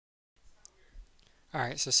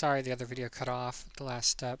Alright, so sorry the other video cut off at the last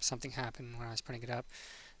step. Something happened when I was putting it up.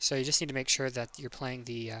 So you just need to make sure that you're playing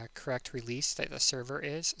the correct release that the server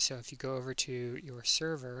is. So if you go over to your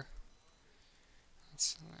server,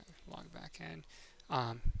 let's log back in,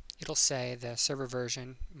 it'll say the server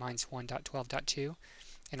version, mine's 1.12.2,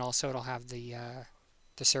 and also it'll have the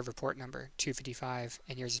server port number, 255,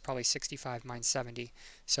 and yours is probably 65, mine's 70.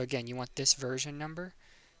 So again, you want this version number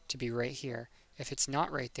to be right here. If it's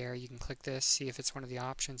not right there, you can click this, see if it's one of the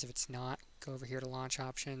options. If it's not, go over here to Launch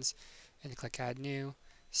Options and click Add New.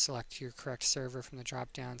 Select your correct server from the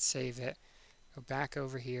drop-down, save it, go back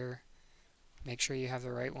over here, make sure you have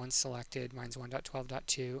the right one selected. Mine's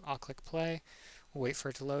 1.12.2. I'll click Play. We'll wait for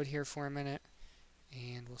it to load here for a minute,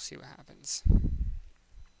 and we'll see what happens.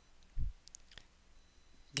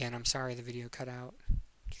 Again, I'm sorry the video cut out.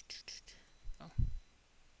 Oh.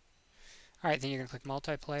 Alright, then you're going to click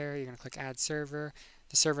Multiplayer, you're going to click Add Server.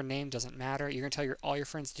 The server name doesn't matter. You're going to tell all your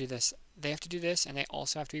friends to do this. They have to do this, and they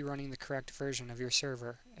also have to be running the correct version of your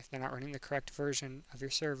server. If they're not running the correct version of your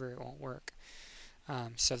server, it won't work.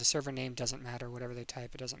 So the server name doesn't matter. Whatever they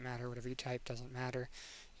type, it doesn't matter. Whatever you type doesn't matter.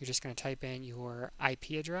 You're just going to type in your IP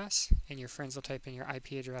address, and your friends will type in your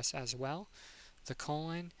IP address as well, the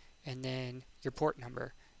colon, and then your port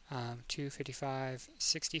number,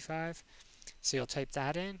 255.65. So you'll type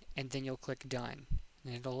that in, and then you'll click Done.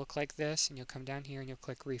 And it'll look like this, and you'll come down here and you'll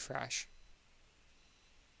click Refresh.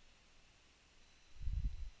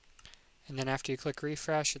 And then after you click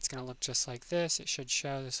Refresh, it's going to look just like this. It should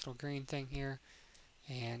show this little green thing here,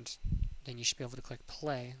 and then you should be able to click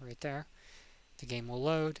Play right there. The game will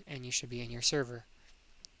load, and you should be in your server.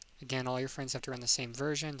 Again, all your friends have to run the same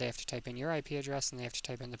version. They have to type in your IP address, and they have to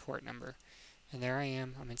type in the port number. And there I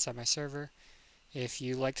am. I'm inside my server. If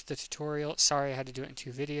you liked the tutorial, sorry I had to do it in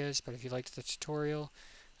 2 videos, but if you liked the tutorial,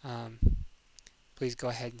 please go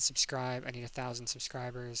ahead and subscribe. I need 1,000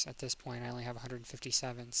 subscribers. At this point, I only have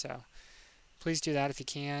 157, so please do that if you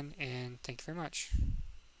can, and thank you very much.